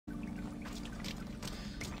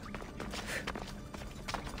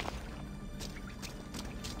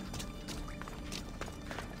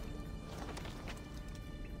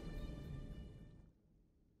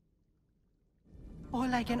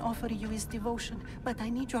I can offer you is devotion, but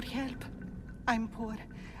I need your help. I'm poor.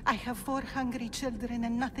 I have 4 hungry children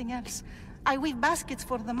and nothing else. I weave baskets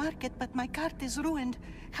for the market, but my cart is ruined.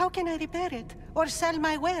 How can I repair it? Or sell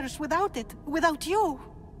my wares without it? Without you?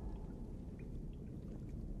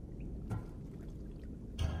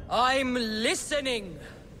 I'm listening,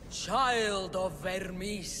 child of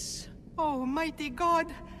Vermis. Oh, mighty God,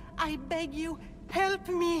 I beg you, help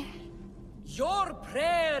me. Your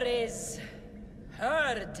prayer is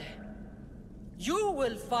heard. You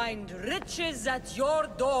will find riches at your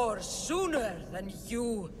door sooner than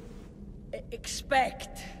you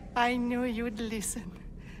expect. I knew you'd listen.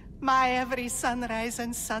 My every sunrise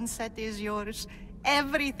and sunset is yours.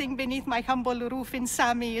 Everything beneath my humble roof in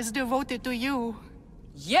Sami is devoted to you.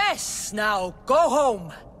 Yes, now go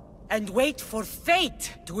home and wait for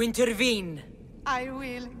fate to intervene. I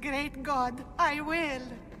will, great God, I will.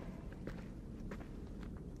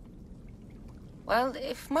 Well,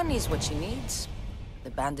 if money is what she needs, the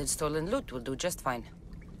bandit's stolen loot will do just fine.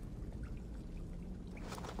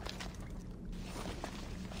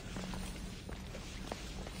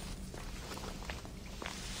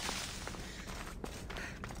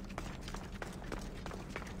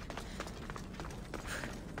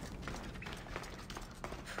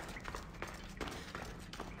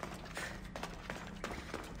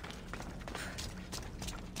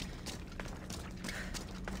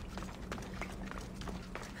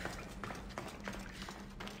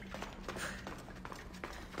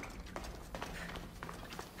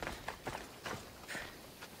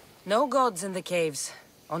 No gods in the caves.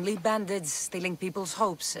 Only bandits stealing people's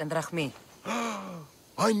hopes and drachmi.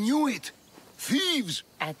 I knew it! Thieves!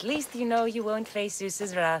 At least you know you won't face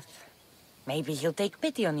Zeus's wrath. Maybe he'll take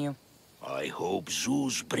pity on you. I hope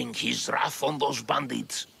Zeus bring his wrath on those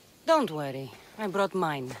bandits. Don't worry. I brought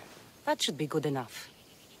mine. That should be good enough.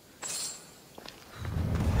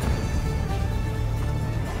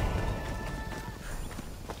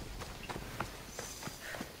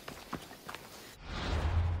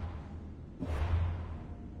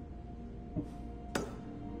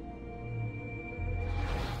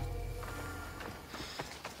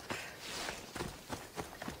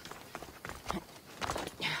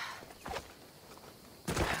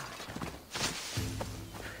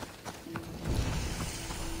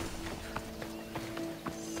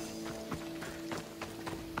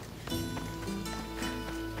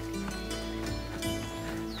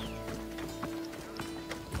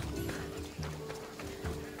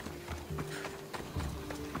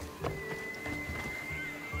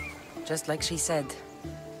 Just like she said.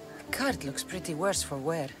 Cart looks pretty worse for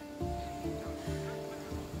wear.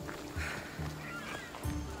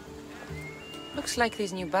 Looks like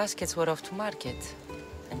these new baskets were off to market.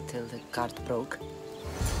 Until the cart broke.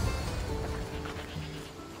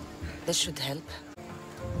 This should help.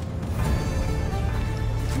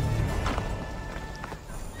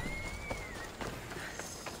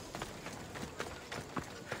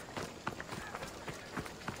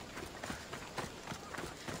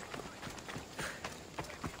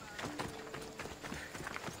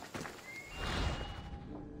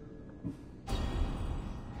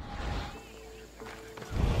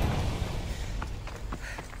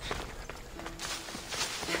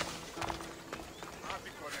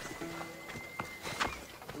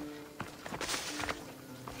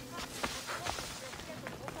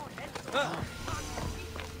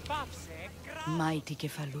 Mighty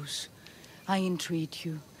Cephalus, I entreat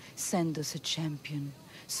you, send us a champion,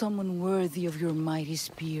 someone worthy of your mighty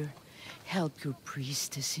spear. Help your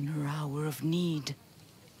priestess in her hour of need.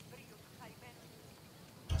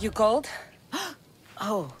 You called?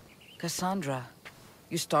 Oh, Cassandra,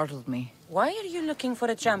 you startled me. Why are you looking for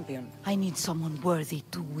a champion? I need someone worthy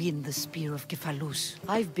to win the spear of Cephalus.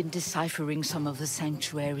 I've been deciphering some of the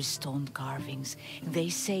sanctuary's stone carvings. They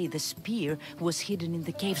say the spear was hidden in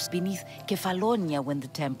the caves beneath Kefalonia when the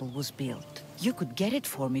temple was built. You could get it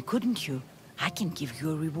for me, couldn't you? I can give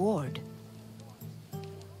you a reward.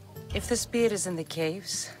 If the spear is in the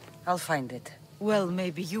caves, I'll find it. Well,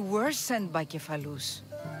 maybe you were sent by Cephalus.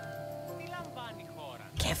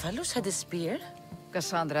 Cephalus had a spear?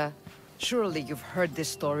 Cassandra, surely you've heard this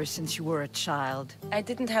story since you were a child. I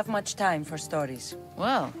didn't have much time for stories.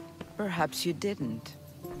 Well, perhaps you didn't.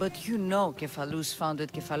 But you know Cephalus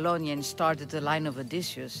founded Kefalonia and started the line of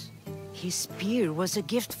Odysseus. His spear was a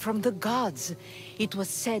gift from the gods. It was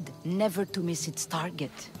said never to miss its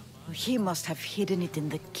target. He must have hidden it in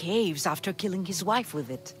the caves after killing his wife with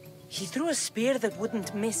it. He threw a spear that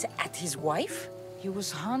wouldn't miss at his wife? He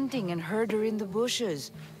was hunting and heard her in the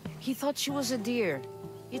bushes. He thought she was a deer.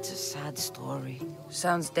 It's a sad story.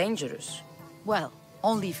 Sounds dangerous. Well,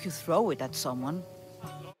 only if you throw it at someone.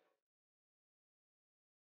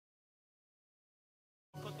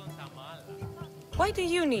 Why do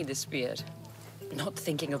you need a spear? Not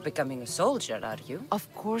thinking of becoming a soldier, are you? Of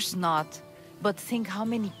course not. But think how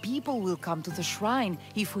many people will come to the shrine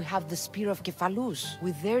if we have the Spear of Kephalus.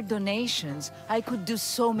 With their donations, I could do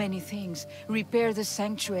so many things. Repair the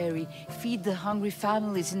sanctuary, feed the hungry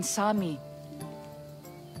families in Sami.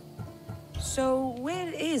 So,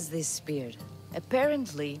 where is this spear?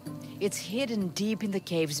 Apparently, it's hidden deep in the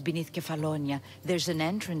caves beneath Kefalonia. There's an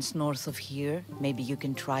entrance north of here. Maybe you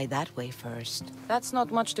can try that way first. That's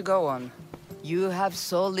not much to go on. You have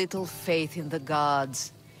so little faith in the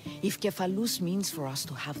gods. If Kephalus means for us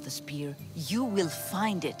to have the spear, you will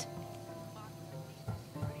find it.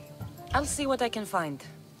 I'll see what I can find.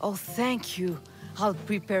 Oh, thank you. I'll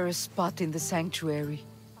prepare a spot in the sanctuary.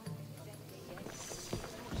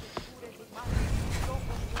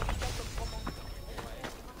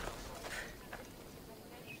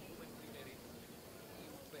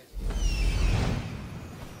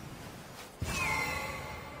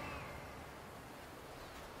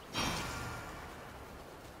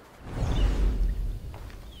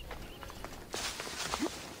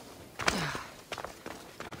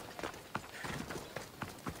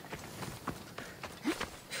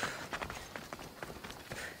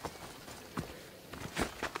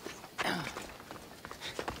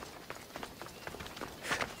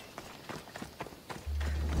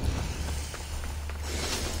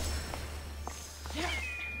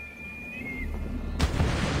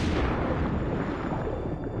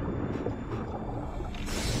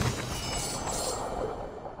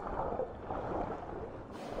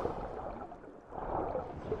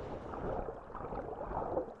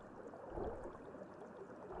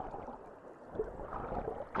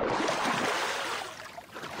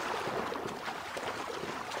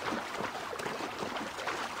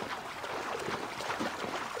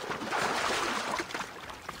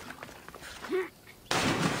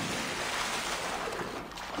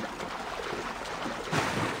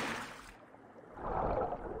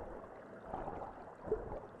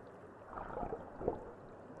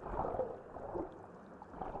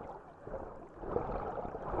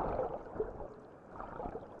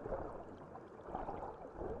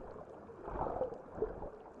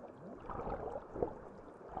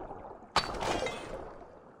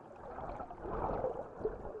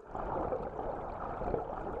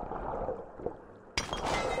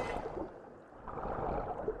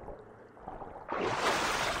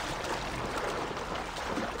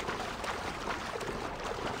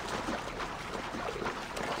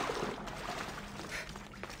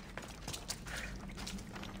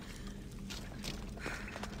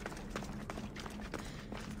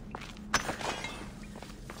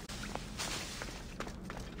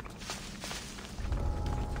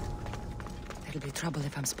 There'll be trouble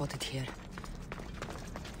if I'm spotted here.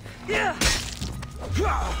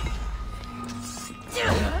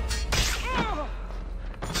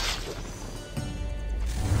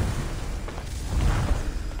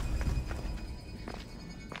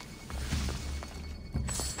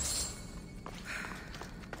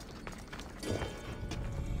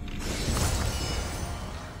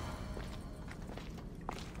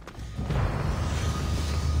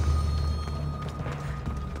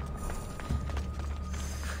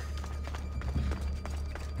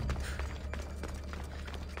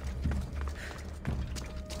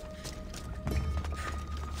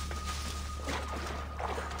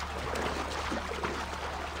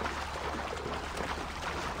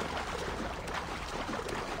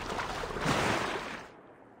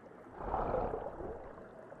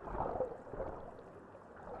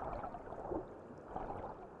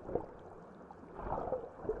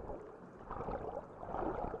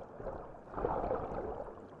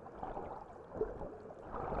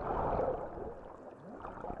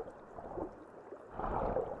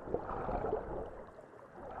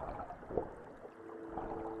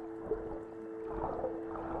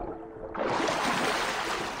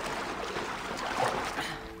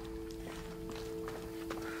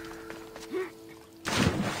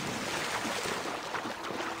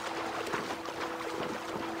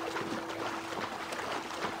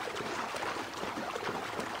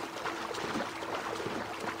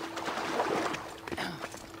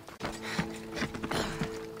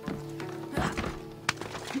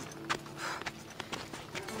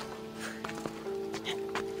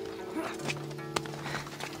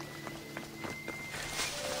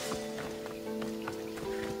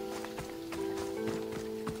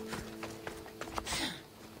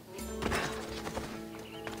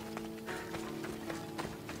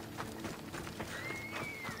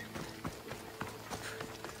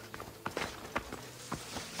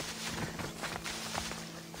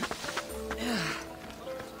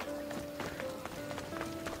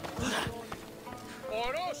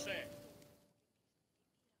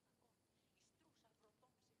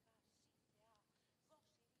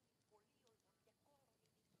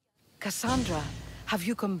 Cassandra, have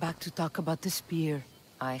you come back to talk about the spear?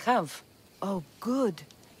 I have. Oh, good.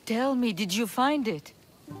 Tell me, did you find it?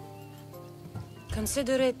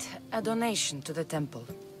 Consider it a donation to the temple.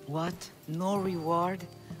 What? No reward?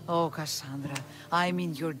 Oh, Cassandra, I'm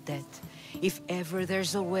in your debt. If ever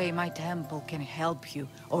there's a way my temple can help you,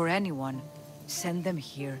 or anyone, send them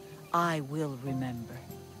here. I will remember.